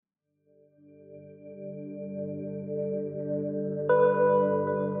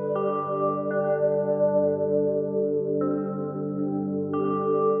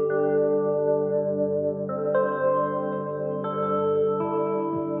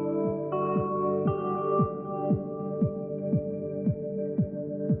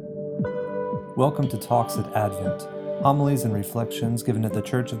Welcome to Talks at Advent, homilies and reflections given at the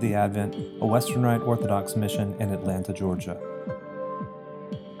Church of the Advent, a Western Rite Orthodox mission in Atlanta, Georgia.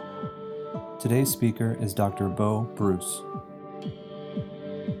 Today's speaker is Dr. Bo Bruce.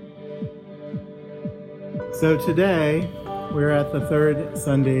 So today, we're at the third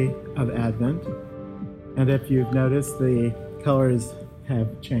Sunday of Advent, and if you've noticed, the colors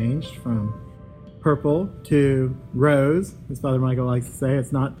have changed from purple to rose. As Father Michael likes to say,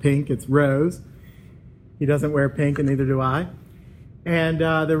 it's not pink, it's rose. He doesn't wear pink, and neither do I. And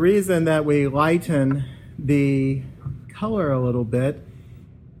the reason that we lighten the color a little bit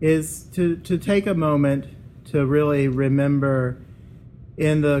is to take a moment to really remember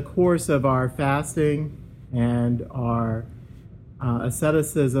in the course of our fasting and our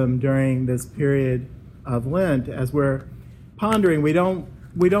asceticism during this period of Lent, as we're pondering, we don't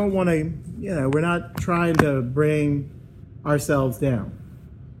want to, we're not trying to bring ourselves down.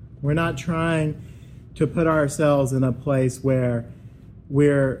 We're not trying to put ourselves in a place where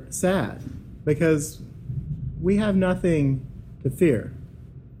we're sad, because we have nothing to fear.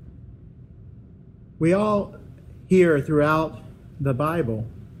 We all hear throughout the Bible,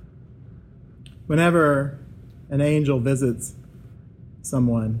 whenever an angel visits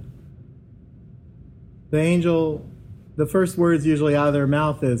someone, the first words usually out of their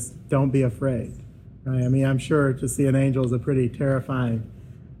mouth is, "Don't be afraid." Right? I mean, I'm sure to see an angel is a pretty terrifying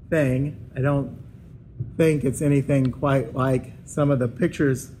thing. I don't think it's anything quite like some of the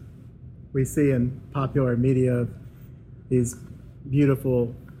pictures we see in popular media of these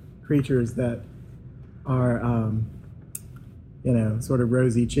beautiful creatures that are, sort of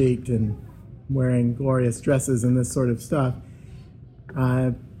rosy-cheeked and wearing glorious dresses and this sort of stuff.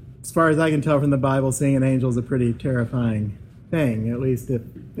 As far as I can tell from the Bible, seeing an angel is a pretty terrifying thing, at least if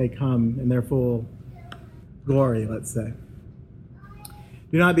they come in their full glory, let's say.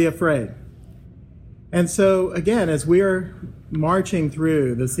 Do not be afraid. And so, again, as we're marching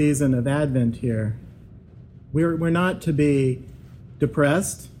through the season of Advent here, we're not to be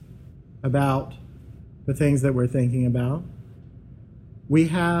depressed about the things that we're thinking about. We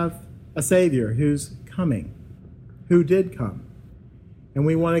have a Savior who's coming, who did come. And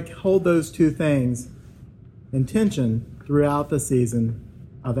we want to hold those two things in tension throughout the season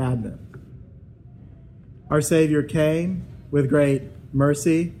of Advent. Our Savior came with great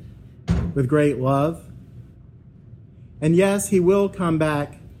mercy, with great love. And yes, he will come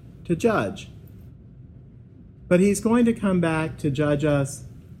back to judge. But he's going to come back to judge us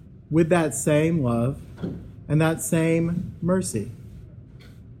with that same love and that same mercy.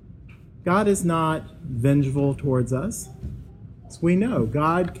 God is not vengeful towards us. As we know,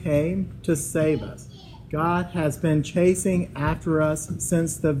 God came to save us. God has been chasing after us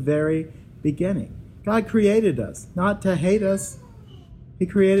since the very beginning. God created us not to hate us. He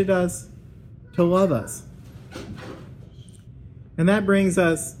created us to love us. And that brings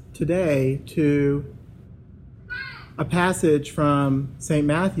us today to a passage from St.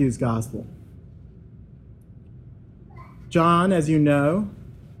 Matthew's Gospel. John, as you know,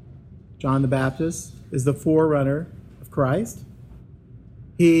 John the Baptist, is the forerunner of Christ.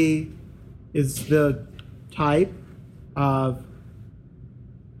 He is the type of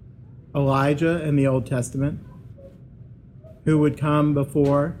Elijah in the Old Testament, who would come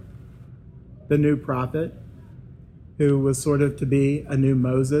before the new prophet, who was sort of to be a new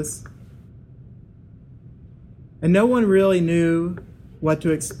Moses. And no one really knew what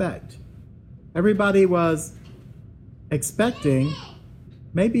to expect. Everybody was expecting,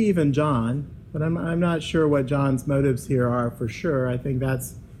 maybe even John, but I'm not sure what John's motives here are for sure. I think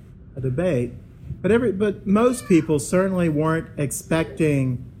that's a debate. But most people certainly weren't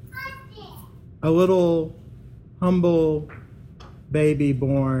expecting a little humble baby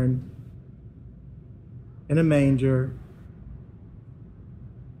born in a manger,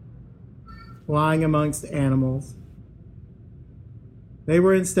 lying amongst animals. They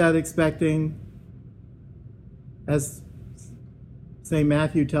were instead expecting, as St.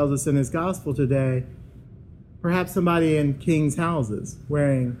 Matthew tells us in his gospel today, perhaps somebody in kings' houses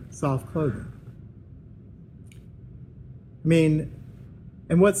wearing soft clothing. I mean,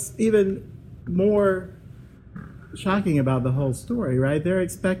 and what's even more shocking about the whole story, right? They're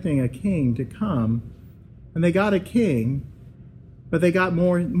expecting a king to come, and they got a king, but they got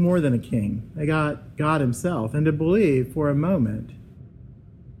more than a king. They got God himself. And to believe for a moment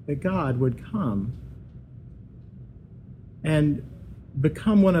that God would come and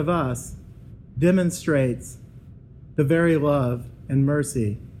become one of us demonstrates the very love and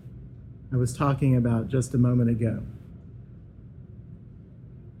mercy I was talking about just a moment ago.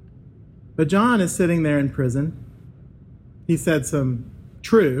 But John is sitting there in prison. He said some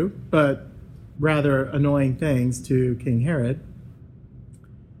true but rather annoying things to King Herod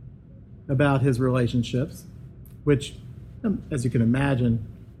about his relationships, which, as you can imagine,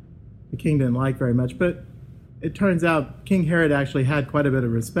 the king didn't like very much. But it turns out King Herod actually had quite a bit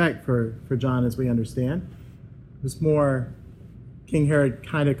of respect for John, as we understand. It was more, King Herod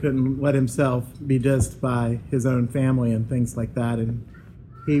kind of couldn't let himself be dissed by his own family and things like that, and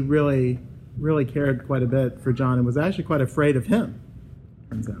he really, really cared quite a bit for John and was actually quite afraid of him,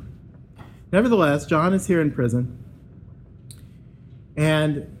 turns out. Nevertheless, John is here in prison,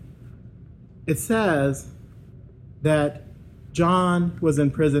 and it says that John was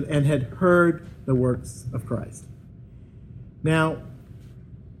in prison and had heard the works of Christ. Now,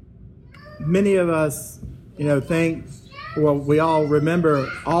 many of us, think, well, we all remember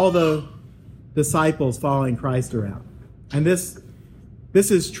all the disciples following Christ around. And this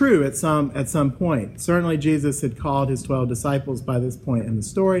is true at some point. Certainly Jesus had called his 12 disciples by this point in the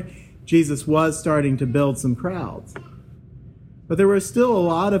story. Jesus was starting to build some crowds. But there were still a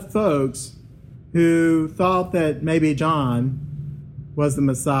lot of folks who thought that maybe John was the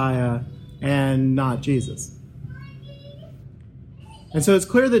Messiah and not Jesus. And so it's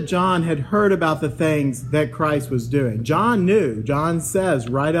clear that John had heard about the things that Christ was doing. John says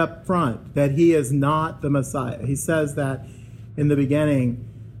right up front that he is not the Messiah. He says that in the beginning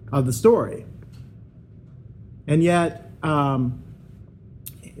of the story. And yet, in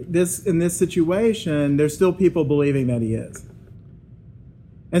this situation, there's still people believing that he is.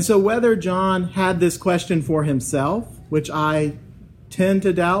 And so whether John had this question for himself, which I tend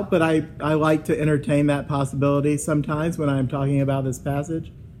to doubt, but I like to entertain that possibility sometimes when I'm talking about this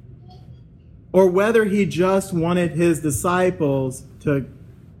passage, or whether he just wanted his disciples to,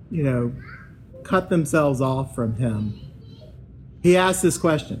 cut themselves off from him, he asked this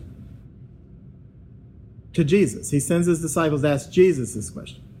question to Jesus. He sends his disciples to ask Jesus this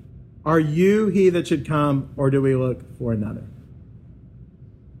question: "Are you he that should come, or do we look for another?"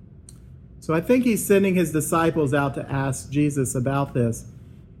 So I think he's sending his disciples out to ask Jesus about this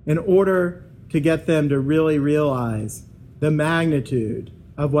in order to get them to really realize the magnitude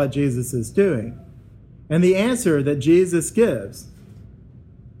of what Jesus is doing. And the answer that Jesus gives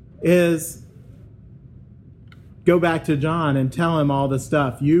is, go back to John and tell him all the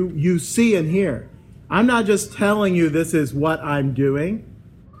stuff you see and hear. I'm not just telling you this is what I'm doing.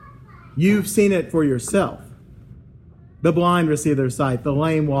 You've seen it for yourself. The blind receive their sight, the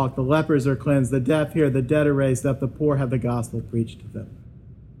lame walk, the lepers are cleansed, the deaf hear, the dead are raised up, the poor have the gospel preached to them.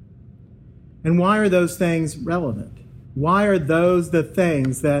 And why are those things relevant? Why are those the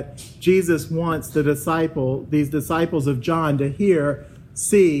things that Jesus wants these disciples of John to hear,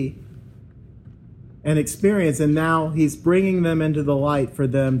 see, and experience? And now he's bringing them into the light for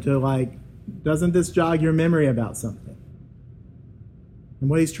them to doesn't this jog your memory about something? And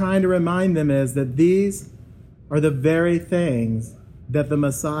what he's trying to remind them is that these are the very things that the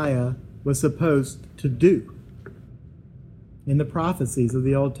Messiah was supposed to do in the prophecies of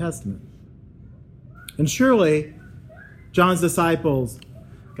the Old Testament. And surely, John's disciples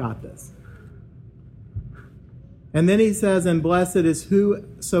got this. And then he says, "And blessed is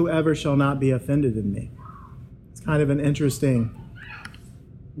whosoever shall not be offended in me." It's kind of an interesting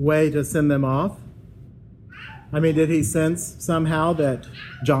way to send them off. I mean, did he sense somehow that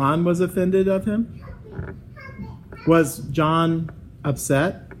John was offended of him? Was John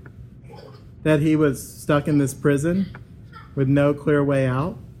upset that he was stuck in this prison with no clear way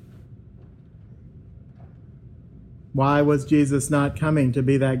out? Why was Jesus not coming to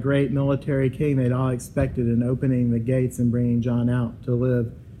be that great military king they'd all expected and opening the gates and bringing John out to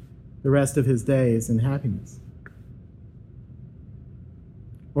live the rest of his days in happiness?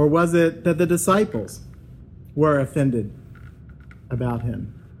 Or was it that the disciples were offended about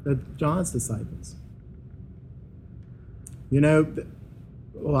him, John's disciples? A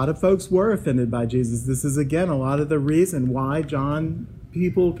lot of folks were offended by Jesus. This is, again, a lot of the reason why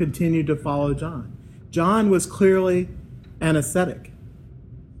people continued to follow John. John was clearly an ascetic.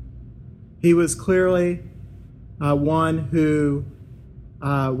 He was clearly one who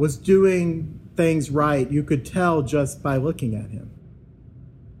was doing things right. You could tell just by looking at him.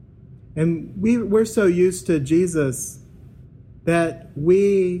 And we're so used to Jesus that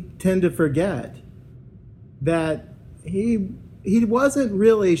we tend to forget that he wasn't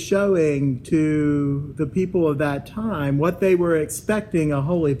really showing to the people of that time what they were expecting a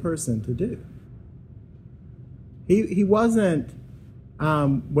holy person to do. He wasn't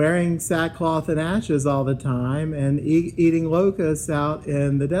wearing sackcloth and ashes all the time and eating locusts out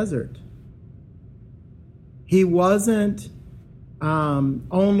in the desert. He wasn't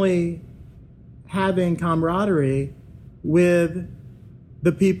only having camaraderie with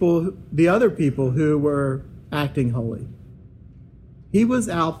the other people who were acting holy. He was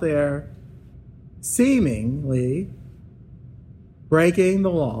out there seemingly breaking the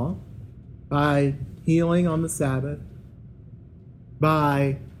law by healing on the Sabbath,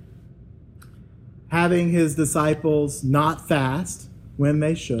 by having his disciples not fast when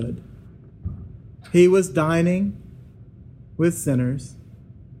they should. He was dining with sinners.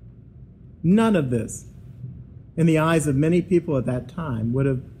 None of this, in the eyes of many people at that time, would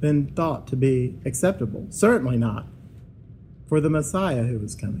have been thought to be acceptable. Certainly not for the Messiah who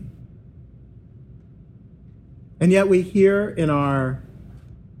was coming. And yet we hear in our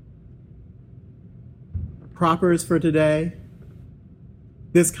propers for today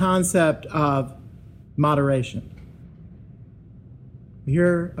this concept of moderation. We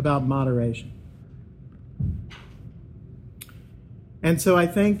hear about moderation. And so I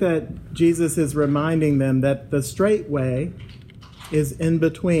think that Jesus is reminding them that the straight way is in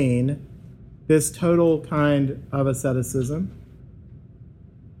between this total kind of asceticism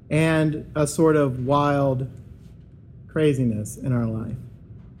and a sort of wild craziness in our life.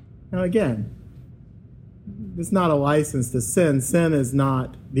 Now again, it's not a license to sin. Sin is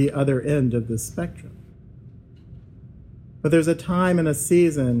not the other end of the spectrum. But there's a time and a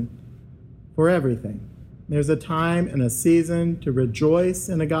season for everything. There's a time and a season to rejoice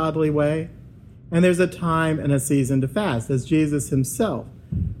in a godly way, and there's a time and a season to fast, as Jesus himself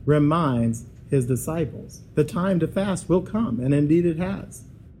reminds his disciples. The time to fast will come, and indeed it has.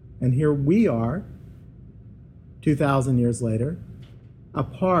 And here we are, 2,000 years later, a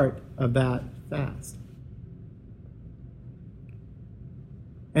part of that fast.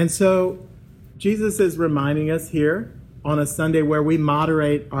 And so Jesus is reminding us here on a Sunday where we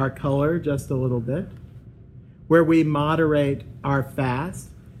moderate our color just a little bit, where we moderate our fast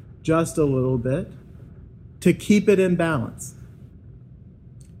just a little bit, to keep it in balance.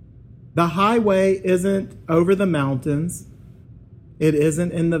 The highway isn't over the mountains. It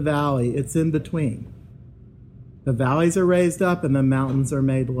isn't in the valley. It's in between. The valleys are raised up and the mountains are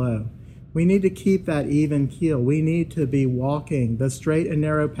made low. We need to keep that even keel. We need to be walking the straight and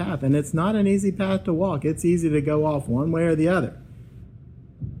narrow path. And it's not an easy path to walk. It's easy to go off one way or the other.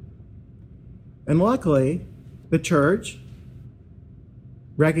 And luckily, the church,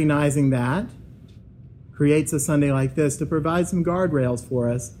 recognizing that, creates a Sunday like this to provide some guardrails for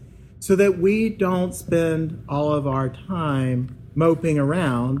us so that we don't spend all of our time moping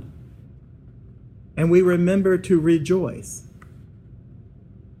around, and we remember to rejoice.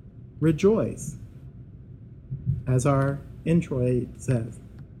 Rejoice, as our introit says.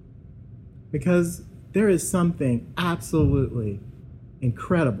 Because there is something absolutely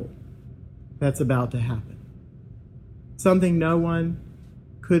incredible that's about to happen. Something no one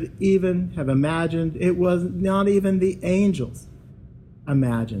could even have imagined. It was not even the angels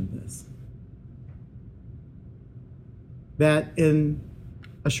imagined this. That in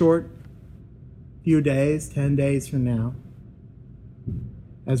a short few days, 10 days from now,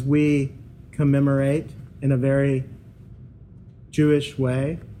 as we commemorate in a very Jewish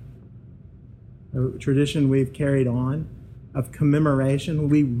way, a tradition we've carried on of commemoration,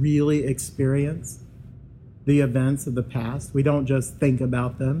 we really experience the events of the past. We don't just think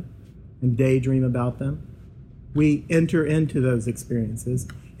about them and daydream about them. We enter into those experiences.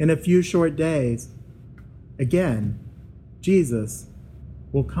 In a few short days, again, Jesus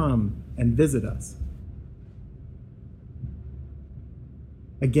will come and visit us.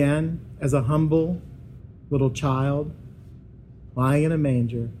 Again, as a humble little child lying in a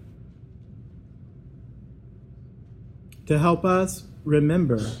manger, to help us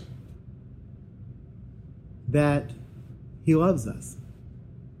remember that he loves us.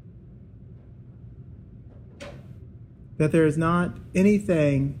 That there is not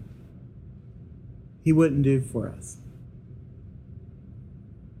anything he wouldn't do for us.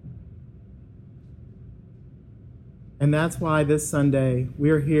 And that's why this Sunday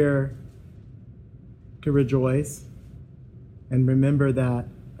we're here to rejoice and remember that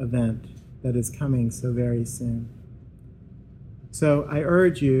event that is coming so very soon. So I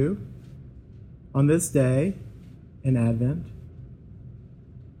urge you on this day in Advent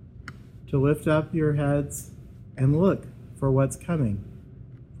to lift up your heads and look for what's coming,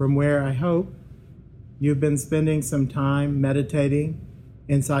 from where I hope you've been spending some time meditating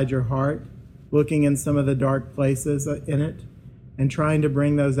inside your heart, looking in some of the dark places in it, and trying to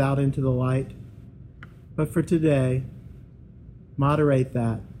bring those out into the light. But for today, moderate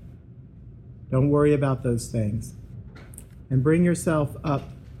that. Don't worry about those things. And bring yourself up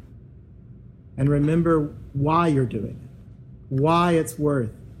and remember why you're doing it, why it's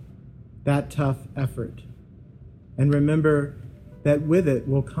worth that tough effort. And remember that with it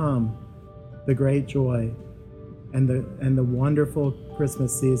will come the great joy and the wonderful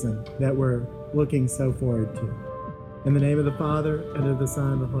Christmas season that we're looking so forward to. In the name of the Father, and of the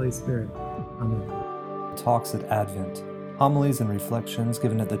Son, and of the Holy Spirit. Amen. Talks at Advent. Homilies and reflections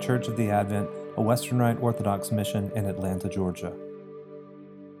given at the Church of the Advent, a Western Rite Orthodox mission in Atlanta, Georgia.